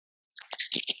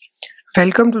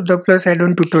Welcome to the Plus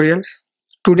Add-on tutorials.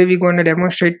 Today we're going to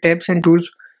demonstrate tabs and tools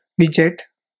widget.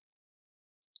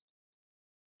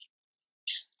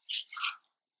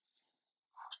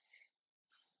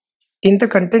 In the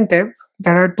content tab,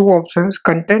 there are two options,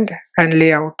 content and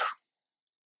layout.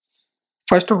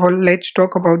 First of all, let's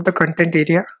talk about the content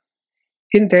area.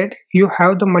 In that, you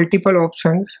have the multiple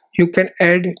options. You can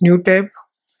add new tab,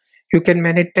 you can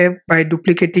manage tab by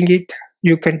duplicating it,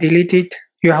 you can delete it,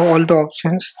 you have all the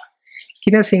options.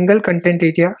 In a single content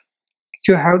area,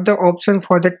 you have the option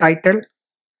for the title,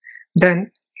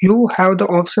 then you have the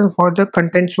option for the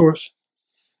content source.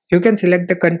 You can select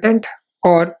the content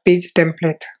or page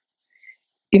template.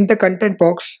 In the content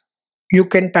box, you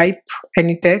can type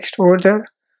any text over there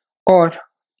or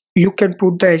you can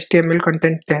put the HTML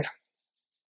content there.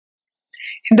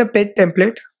 In the page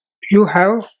template, you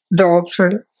have the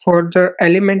option for the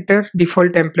Elementor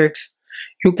default templates.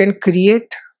 You can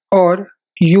create or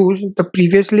use the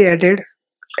previously added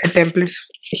templates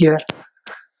here.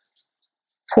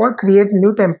 For create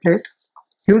new template,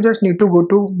 you just need to go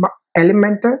to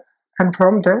Elementor and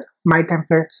from there My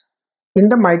Templates. In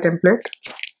the My Template,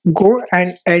 go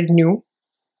and add new.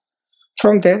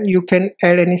 From there you can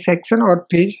add any section or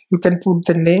page, you can put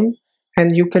the name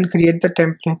and you can create the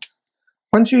template.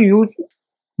 Once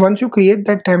you create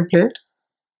that template,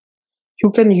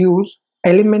 you can use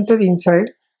Elementor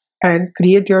inside and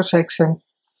create your section,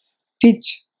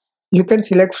 which you can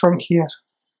select from here.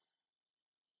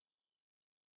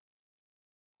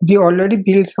 We already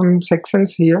built some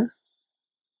sections here,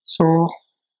 so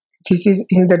this is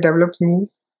in the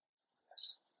development.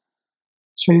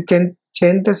 So you can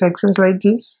change the sections like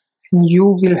this and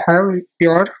you will have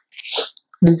your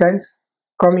designs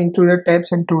come into the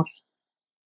tabs and tools.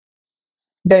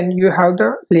 Then you have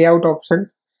the layout option,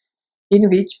 in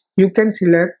which you can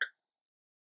select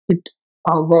it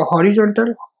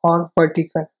horizontal or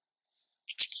vertical.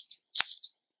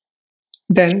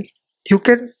 Then you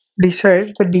can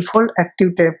decide the default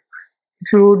active tab.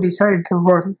 If you decide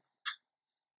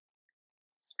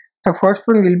the first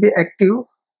one will be active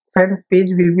when page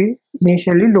will be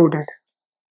initially loaded.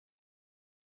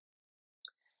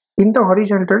 In the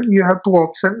horizontal, you have two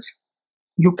options.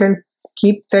 You can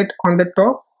keep that on the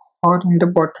top or in the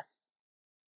bottom.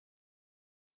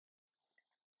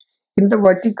 In the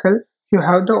vertical, you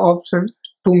have the option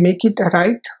to make it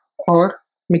right or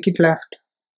make it left.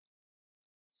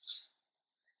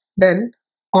 Then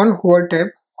on Hover tab,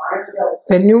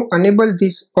 when you enable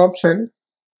this option,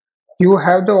 you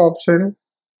have the option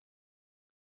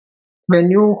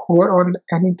when you hover on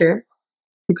any tab,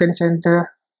 you can change the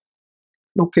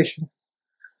location.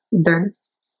 Then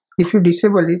if you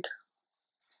disable it,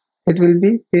 it will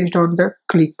be based on the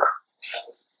click.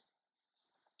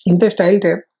 In the style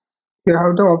tab, you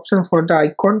have the option for the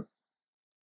icon.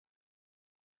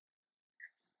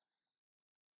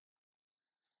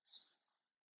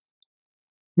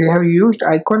 We have used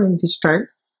icon in this style,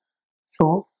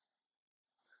 so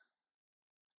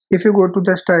if you go to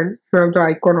the style, you have the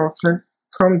icon option.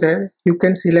 From there you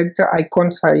can select the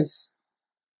icon size.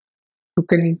 You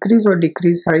can increase or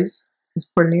decrease size as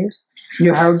per needs.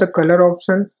 You have the color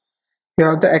option, you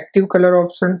have the active color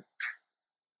option,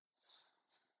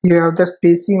 you have the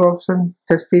spacing option.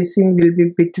 The spacing will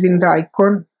be between the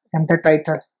icon and the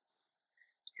title.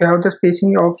 You have the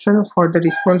spacing option for the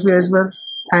response as well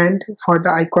and for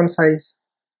the icon size.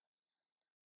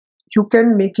 You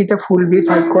can make it a full width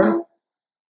icon.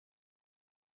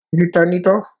 If you turn it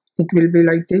off, it will be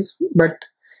like this, but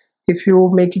if you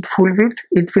make it full width,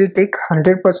 it will take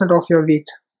 100% of your width.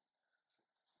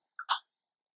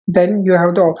 Then you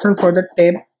have the option for the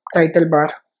tab title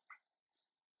bar.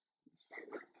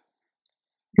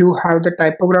 You have the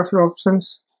typography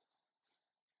options.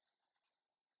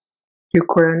 You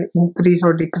can increase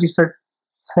or decrease the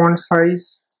font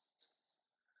size.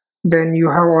 Then you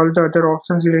have all the other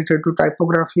options related to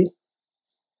typography.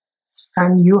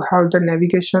 And you have the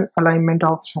navigation alignment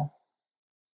option.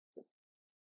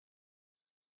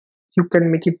 You can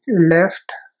make it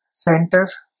left, center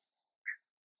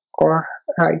or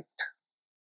right.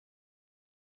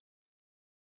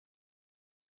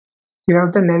 You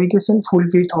have the navigation full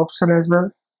width option as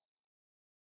well.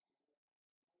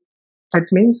 That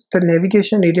means the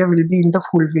navigation area will be in the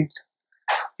full width.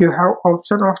 You have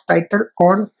option of title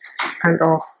on and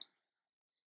off.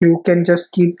 You can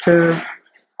just keep the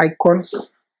icons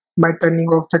by turning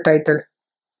off the title.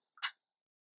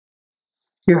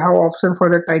 You have option for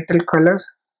the title color,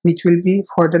 which will be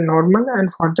for the normal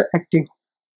and for the active.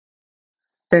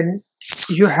 Then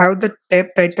you have the tab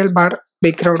title bar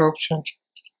background option.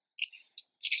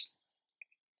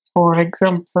 For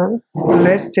example,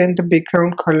 let's change the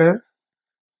background color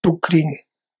to green.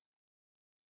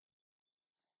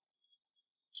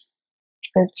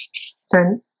 Right?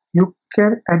 Then you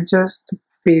can adjust the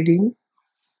padding.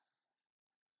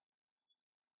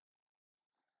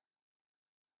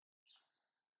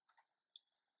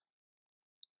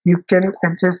 You can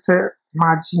adjust the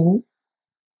margin,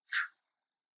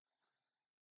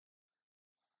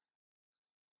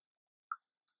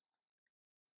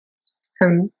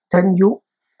 and then you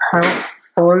have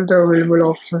all the available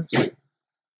options.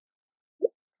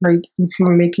 Like if you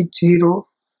make it 0,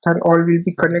 then all will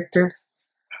be connected.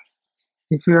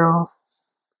 If you have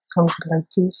something like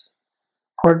this,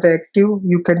 for the active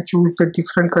you can choose the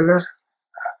different color.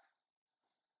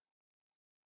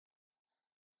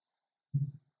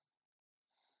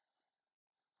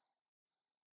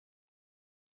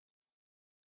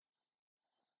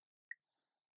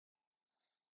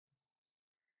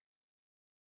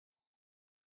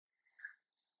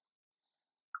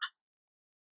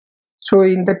 So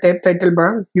in the tab title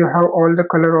bar you have all the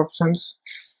color options,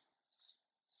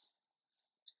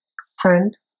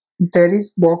 and there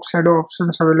is box shadow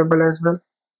options available as well.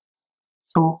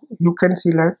 So you can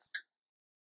select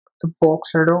the box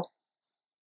shadow,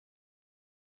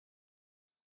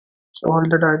 so all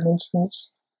the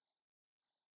dimensions.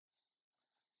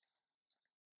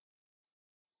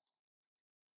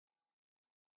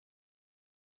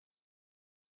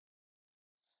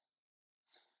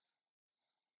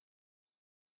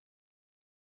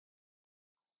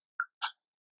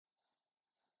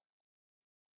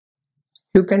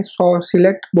 You can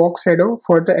select box shadow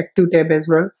for the active tab as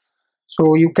well.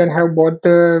 So you can have both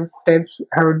the tabs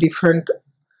have different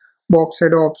box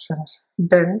shadow options.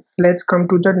 Then let's come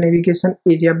to the navigation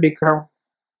area background.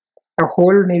 The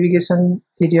whole navigation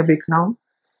area background.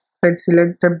 Let's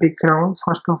select the background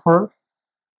first of all.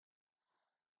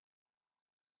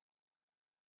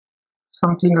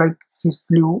 Something like this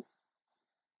blue,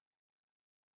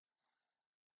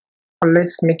 or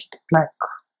let's make it black.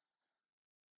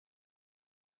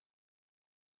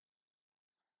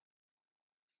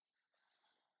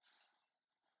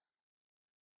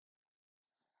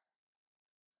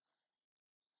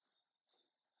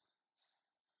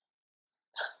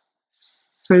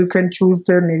 So you can choose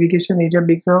the navigation area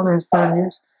background as well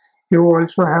as you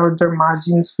also have the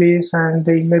margin space and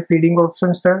the inner padding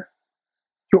options there.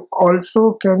 You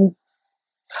also can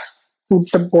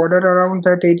put the border around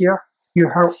that area. You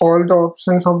have all the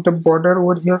options of the border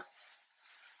over here.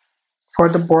 For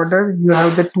the border you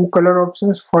have the two color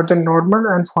options, for the normal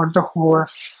and for the hover.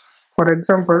 For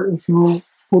example, if you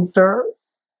put the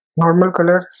normal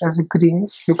color as a green,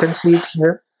 you can see it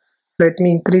here. Let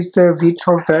me increase the width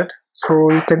of that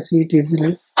so you can see it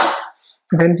easily.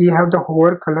 Then we have the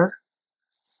hover color,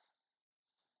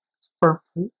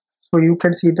 purple, so you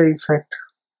can see the effect.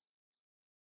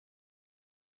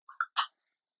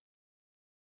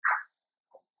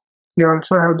 You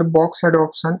also have the box head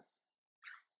option.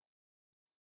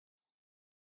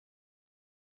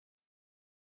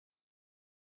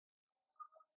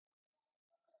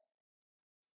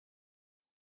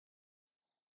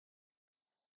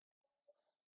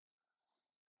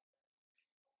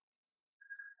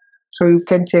 So you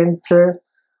can change the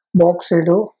box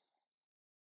shadow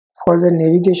for the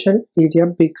navigation area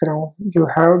background. You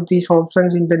have these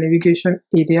options in the navigation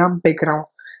area background.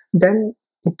 Then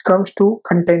it comes to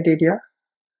content area,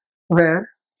 where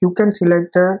you can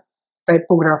select the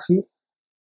typography.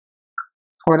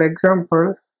 For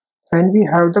example, when we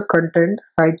have the content,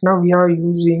 right now we are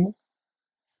using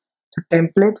the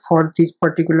template for this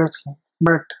particular thing,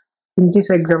 but in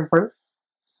this example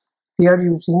we are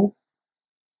using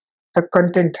the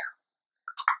content.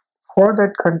 For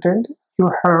that content you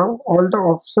have all the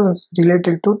options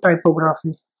related to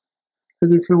typography. So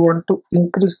if you want to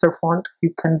increase the font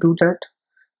you can do that,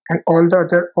 and all the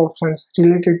other options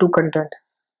related to content.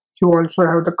 You also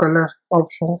have the color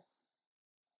option,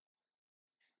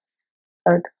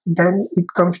 right? Then it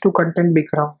comes to content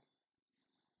background.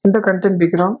 In the content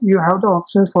background you have the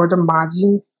options for the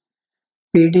margin,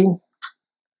 padding,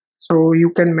 so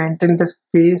you can maintain the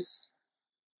space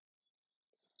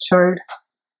inside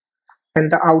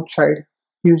and the outside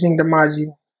using the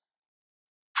margin.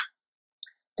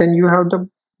 Then you have the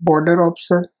border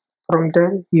option. From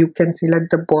there you can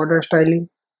select the border styling.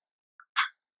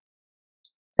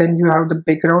 Then you have the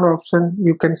background option.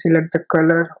 You can select the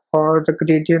color or the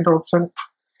gradient option.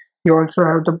 You also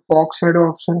have the box shadow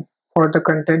option for the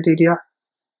content area.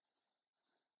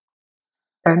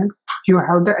 Then you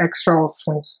have the extra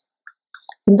options.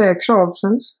 In the extra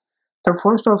options, the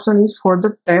first option is for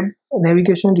the tab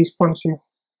navigation responsive.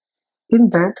 In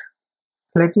that,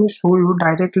 let me show you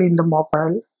directly in the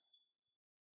mobile.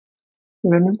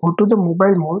 When you go to the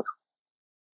mobile mode,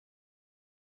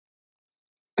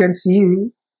 you can see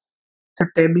the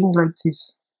tabbing like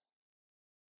this.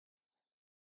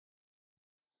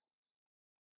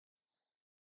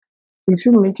 If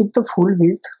you make it the full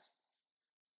width,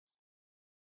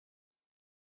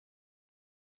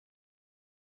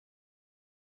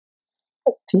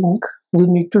 I think we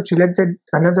need to select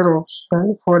another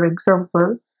option. For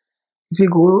example, if we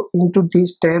go into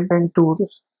this tab and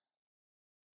tools,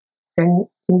 and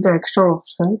in the extra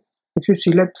option, if you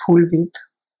select full width,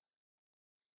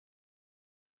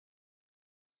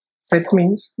 that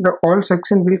means the all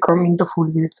section will come in the full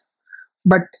width.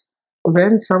 But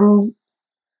when some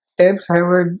tabs have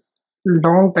a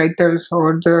long titles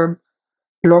or the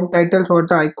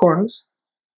icons,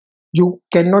 you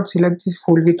cannot select this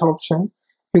full width option.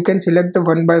 You can select the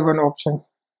one by one option.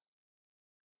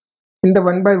 In the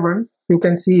one by one, you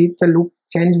can see the look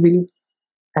change will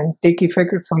and take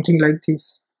effect something like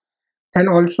this. Then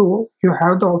also you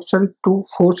have the option to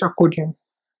force accordion.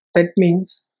 That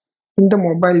means in the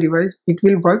mobile device it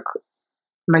will work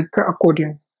like a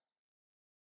accordion.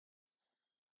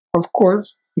 Of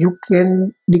course, you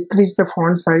can decrease the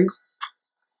font size.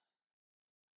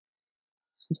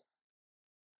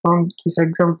 From this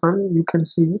example, you can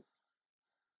see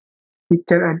we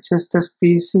can adjust the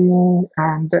spacing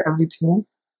and everything,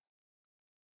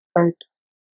 right?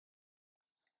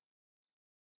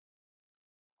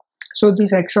 So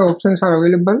these extra options are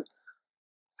available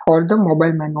for the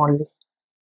mobile menu only.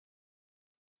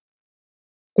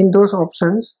 In those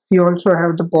options, we also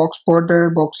have the box border,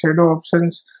 box shadow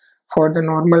options for the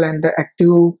normal and the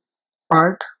active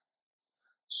part.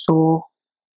 So,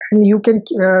 and you can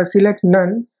select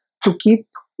none to keep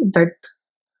that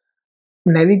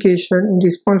navigation in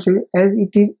responsive as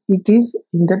it is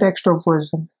in the desktop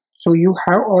version. So you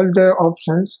have all the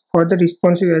options for the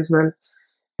responsive as well.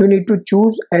 You need to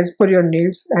choose as per your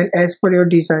needs and as per your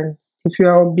design. If you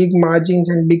have big margins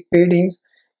and big paddings,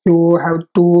 you have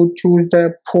to choose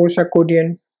the force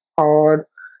accordion, or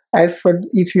as for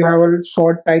if you have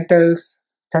short titles,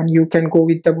 then you can go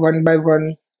with the one by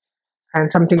one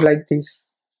and something like this.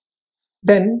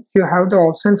 Then you have the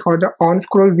option for the on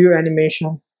scroll view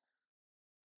animation.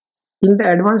 In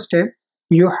the advanced tab,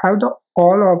 you have the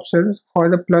all options for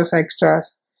the plus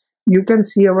extras. You can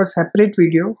see our separate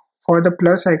video for the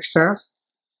plus extras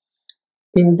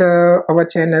in our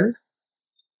channel.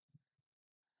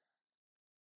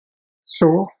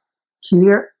 So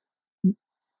here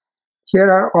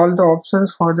are all the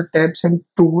options for the tabs and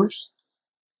tools.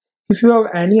 If you have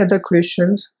any other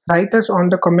questions, write us on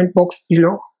the comment box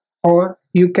below, or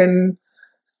you can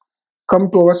come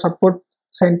to our support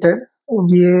center.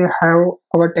 We have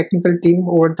our technical team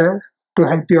over there to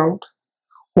help you out.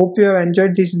 Hope you have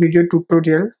enjoyed this video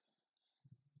tutorial.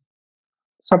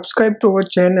 Subscribe to our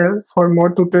channel for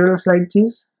more tutorials like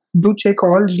this. Do check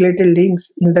all related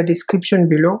links in the description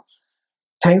below.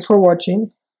 Thanks for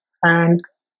watching and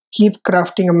keep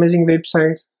crafting amazing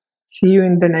websites. See you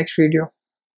in the next video.